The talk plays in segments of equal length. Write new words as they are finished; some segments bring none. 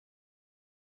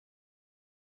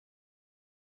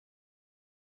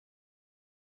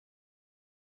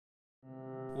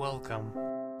Welcome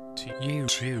to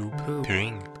YouTube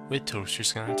Pooping with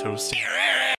Toasters Gonna Toast.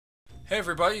 Hey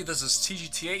everybody, this is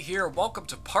TGT8 here. Welcome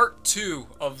to part 2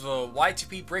 of the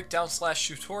YTP breakdown slash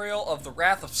tutorial of the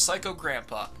Wrath of Psycho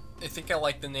Grandpa. I think I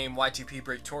like the name YTP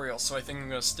Breaktorial, so I think I'm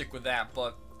going to stick with that.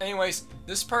 But anyways,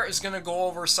 this part is going to go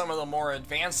over some of the more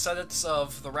advanced edits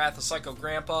of the Wrath of Psycho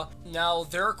Grandpa. Now,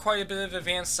 there are quite a bit of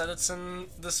advanced edits in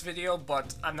this video,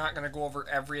 but I'm not going to go over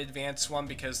every advanced one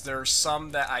because there are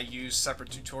some that I use separate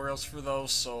tutorials for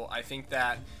those, so I think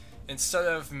that instead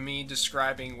of me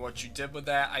describing what you did with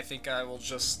that, I think I will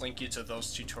just link you to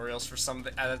those tutorials for some of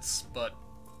the edits. But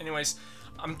anyways,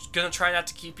 I'm gonna try not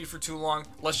to keep you for too long.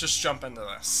 Let's just jump into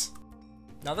this.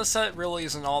 Now this edit really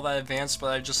isn't all that advanced,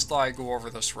 but I just thought I'd go over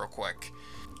this real quick.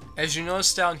 As you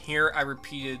notice down here, I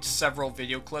repeated several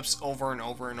video clips over and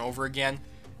over and over again.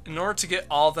 In order to get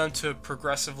all of them to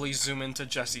progressively zoom into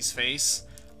Jesse's face,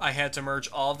 I had to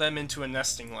merge all of them into a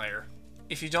nesting layer.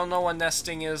 If you don't know what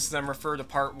nesting is, then refer to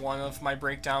part 1 of my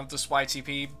breakdown of this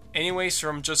YTP. Anyways,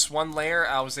 from just one layer,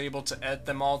 I was able to edit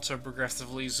them all to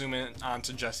progressively zoom in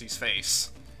onto Jesse's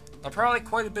face. Now probably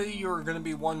quite a bit of you are going to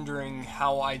be wondering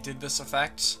how I did this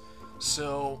effect.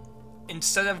 So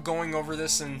instead of going over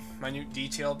this in minute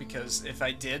detail, because if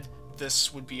I did,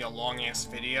 this would be a long ass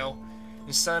video,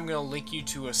 instead I'm going to link you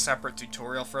to a separate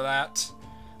tutorial for that.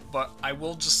 But I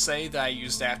will just say that I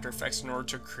used After Effects in order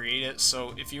to create it,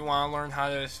 so if you want to learn how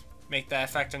to make that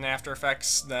effect in After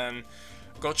Effects, then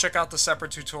go check out the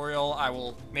separate tutorial. I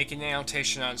will make an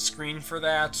annotation on screen for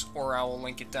that, or I will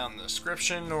link it down in the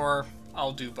description, or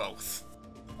I'll do both.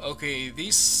 Okay,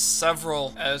 these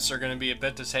several edits are going to be a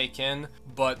bit to take in,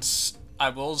 but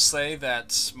I will say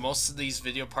that most of these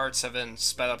video parts have been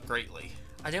sped up greatly.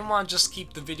 I didn't want to just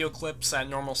keep the video clips at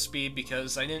normal speed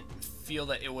because I didn't feel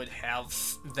that it would have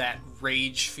that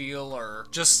rage feel or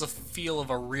just the feel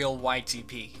of a real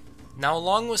YTP. Now,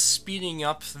 along with speeding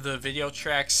up the video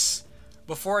tracks,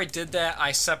 before I did that,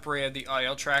 I separated the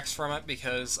audio tracks from it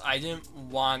because I didn't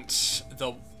want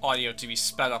the audio to be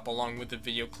sped up along with the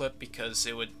video clip because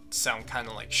it would sound kind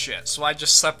of like shit. So I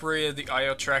just separated the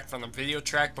audio track from the video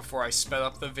track before I sped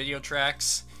up the video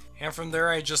tracks. And from there,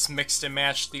 I just mixed and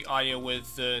matched the audio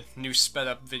with the new sped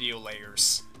up video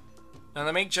layers. Now,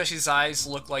 to make Jesse's eyes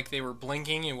look like they were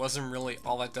blinking, it wasn't really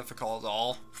all that difficult at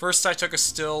all. First, I took a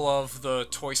still of the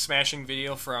toy smashing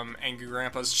video from Angry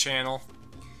Grandpa's channel.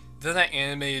 Then I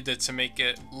animated it to make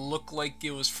it look like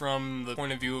it was from the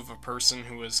point of view of a person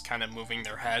who was kind of moving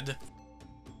their head.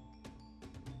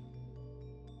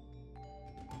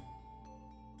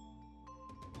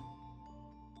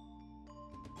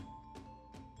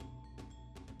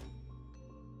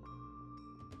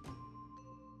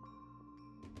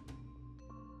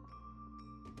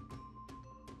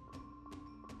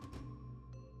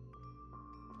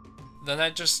 Then I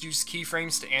just used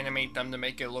keyframes to animate them to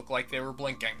make it look like they were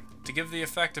blinking. To give the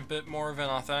effect a bit more of an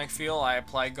authentic feel, I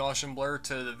applied Gaussian blur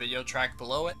to the video track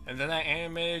below it, and then I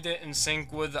animated it in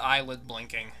sync with the eyelid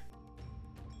blinking.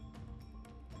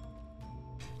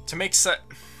 To make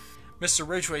Mr.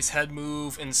 Ridgway's head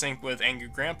move in sync with Angry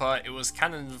Grandpa, it was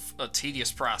kind of a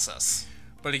tedious process.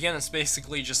 But again, it's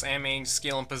basically just animating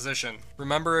scale and position.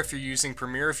 Remember, if you're using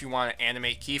Premiere, if you want to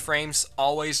animate keyframes,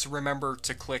 always remember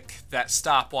to click that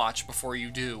stopwatch before you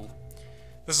do.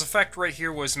 This effect right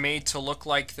here was made to look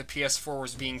like the PS4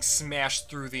 was being smashed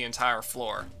through the entire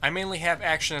floor. I mainly have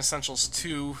Action Essentials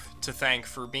 2 to thank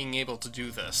for being able to do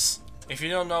this. If you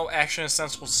don't know, Action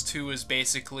Essentials 2 is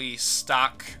basically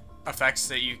stock effects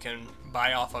that you can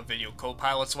buy off of Video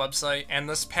Copilot's website, and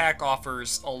this pack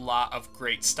offers a lot of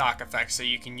great stock effects that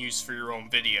you can use for your own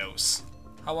videos.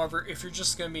 However, if you're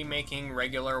just going to be making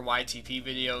regular YTP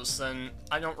videos, then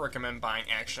I don't recommend buying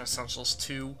Action Essentials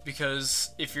 2, because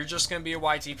if you're just going to be a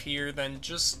YTPer, then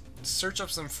just search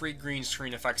up some free green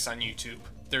screen effects on YouTube.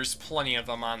 There's plenty of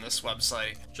them on this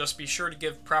website. Just be sure to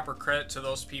give proper credit to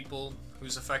those people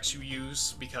whose effects you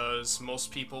use, because most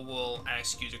people will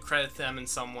ask you to credit them in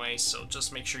some way, so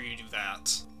just make sure you do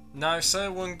that. Now, I said I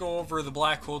wouldn't go over the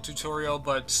black hole tutorial,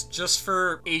 but just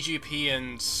for AGP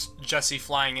and Jesse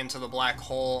flying into the black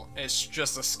hole, it's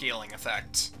just a scaling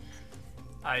effect.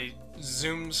 I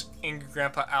zoomed Angry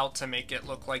Grandpa out to make it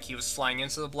look like he was flying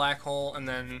into the black hole, and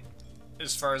then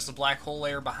as far as the black hole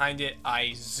layer behind it,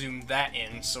 I zoomed that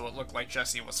in so it looked like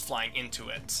Jesse was flying into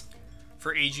it.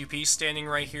 For AGP standing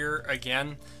right here,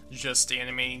 again, just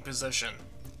animating position.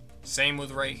 Same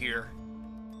with right here.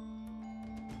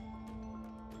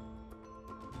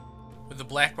 With the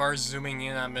black bars zooming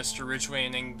in on Mr. Ridgway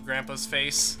and Angry Grandpa's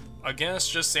face, again it's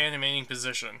just animating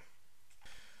position.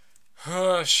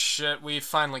 Oh shit, we've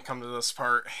finally come to this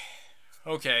part.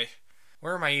 Okay,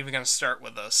 where am I even gonna start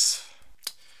with this?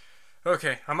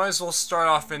 Okay, I might as well start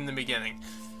off in the beginning.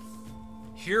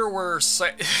 Here where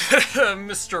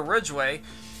Mr. Ridgway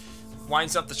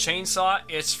winds up the chainsaw.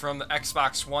 It's from the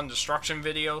Xbox One destruction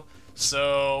video.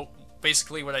 So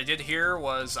basically what I did here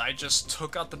was I just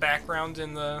took out the background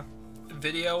in the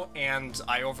video and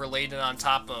I overlaid it on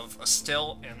top of a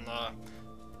still in the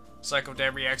Psycho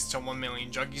Dad Reacts to 1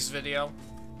 Million Juggies video.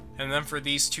 And then for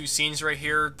these two scenes right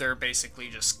here, they're basically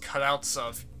just cutouts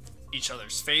of each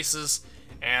other's faces.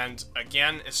 And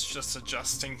again, it's just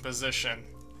adjusting position.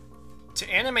 To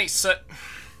animate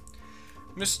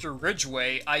Mr.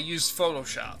 Ridgway, I used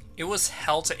Photoshop. It was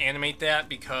hell to animate that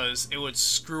because it would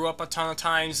screw up a ton of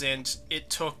times and it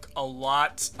took a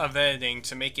lot of editing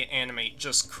to make it animate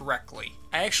just correctly.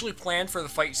 I actually planned for the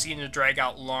fight scene to drag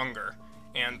out longer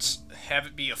and have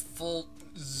it be a full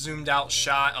zoomed out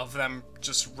shot of them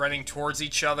just running towards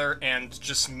each other and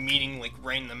just meeting like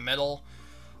right in the middle.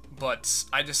 But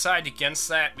I decided against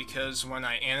that because when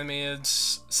I animated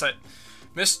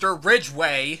Mr.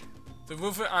 Ridgway, the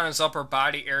movement on his upper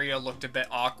body area looked a bit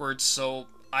awkward, so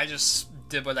I just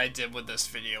did what I did with this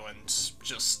video and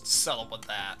just settled with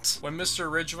that. When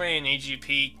Mr. Ridgway and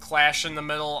AGP clash in the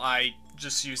middle, I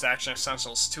just used Action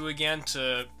Essentials 2 again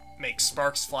to make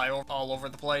sparks fly all over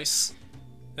the place.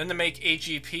 Then to make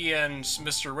AGP and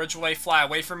Mr. Ridgway fly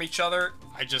away from each other,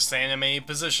 I just animated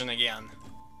position again.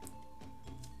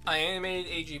 I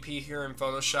animated AGP here in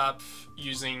Photoshop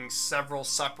using several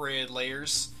separated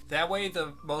layers. That way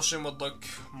the motion would look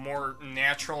more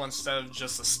natural instead of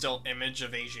just a still image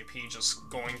of AGP just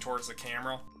going towards the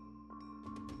camera.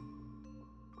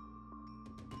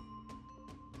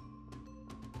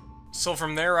 So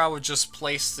from there I would just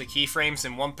place the keyframes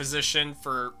in one position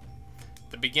for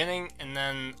the beginning, and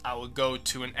then I would go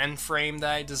to an end frame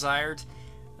that I desired.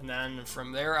 And then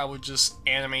from there, I would just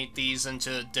animate these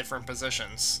into different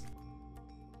positions.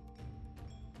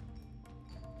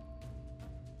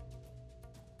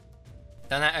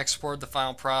 Then I exported the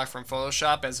final product from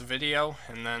Photoshop as a video,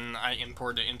 and then I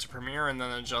imported it into Premiere and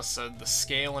then adjusted the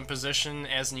scale and position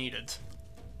as needed.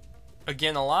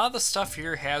 Again, a lot of the stuff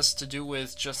here has to do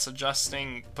with just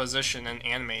adjusting position and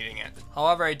animating it.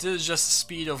 However, I did adjust the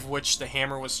speed of which the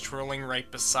hammer was twirling right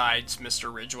beside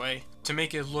Mr. Ridgway to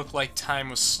make it look like time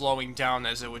was slowing down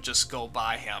as it would just go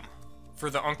by him.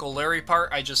 For the Uncle Larry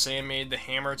part, I just animated the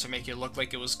hammer to make it look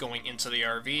like it was going into the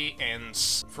RV, and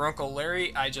for Uncle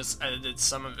Larry, I just edited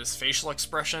some of his facial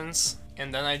expressions,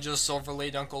 and then I just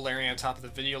overlaid Uncle Larry on top of the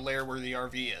video layer where the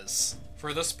RV is.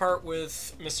 For this part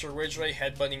with Mr. Ridgway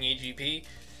headbutting AGP,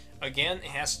 again, it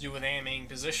has to do with animating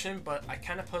position, but I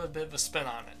kind of put a bit of a spin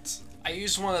on it. I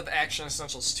used one of Action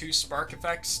Essentials 2 spark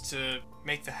effects to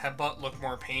make the headbutt look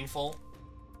more painful.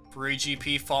 For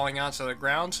AGP falling onto the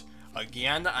ground,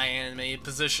 again, I animated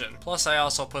position. Plus, I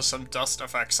also put some dust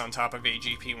effects on top of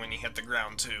AGP when he hit the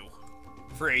ground too.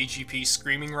 For AGP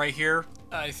screaming right here,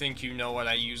 I think you know what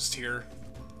I used here.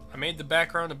 I made the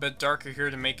background a bit darker here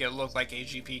to make it look like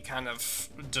AGP kind of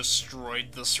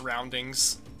destroyed the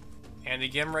surroundings. And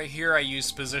again right here I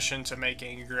used position to make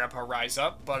Angry Grandpa rise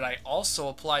up, but I also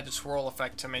applied the twirl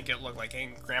effect to make it look like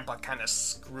Angry Grandpa kind of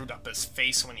screwed up his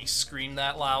face when he screamed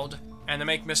that loud. And to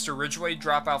make Mr. Ridgway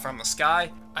drop out from the sky,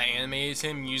 I animated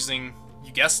him using,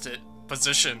 you guessed it,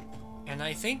 position. And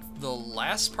I think the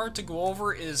last part to go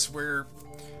over is where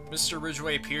Mr.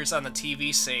 Ridgway appears on the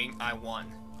TV saying, "I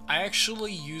won." I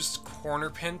actually used corner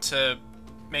pin to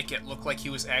make it look like he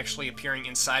was actually appearing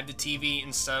inside the TV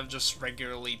instead of just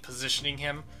regularly positioning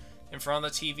him in front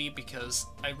of the TV, because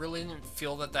I really didn't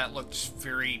feel that that looked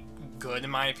very good in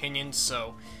my opinion.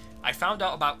 So I found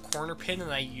out about corner pin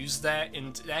and I used that,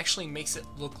 and it actually makes it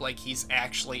look like he's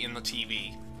actually in the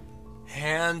TV.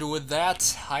 And with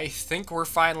that, I think we're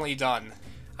finally done.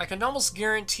 I can almost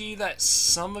guarantee that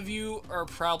some of you are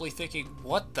probably thinking,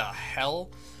 what the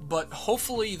hell? But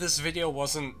hopefully this video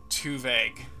wasn't too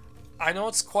vague. I know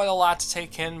it's quite a lot to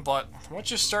take in, but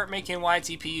once you start making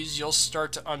YTPs, you'll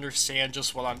start to understand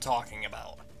just what I'm talking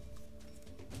about.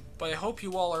 But I hope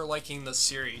you all are liking this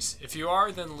series. If you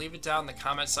are, then leave it down in the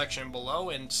comment section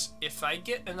below, and if I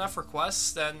get enough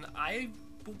requests, then I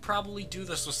will probably do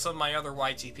this with some of my other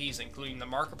YTPs, including the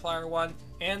Markiplier one,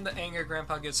 and the Angry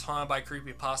Grandpa Gets Haunted by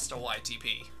Creepypasta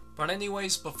YTP. But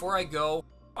anyways, before I go,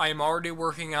 I am already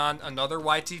working on another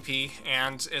YTP,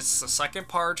 and it's the second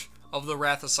part of The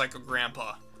Wrath of Psycho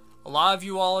Grandpa. A lot of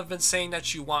you all have been saying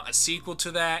that you want a sequel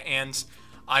to that, and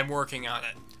I'm working on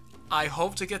it. I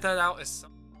hope to get that out as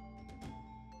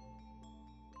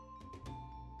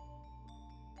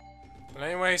But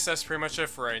anyways, that's pretty much it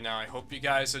for right now. I hope you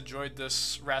guys enjoyed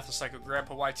this Wrath of Psycho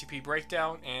Grandpa YTP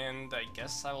breakdown, and I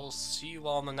guess I will see you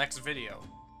all in the next video.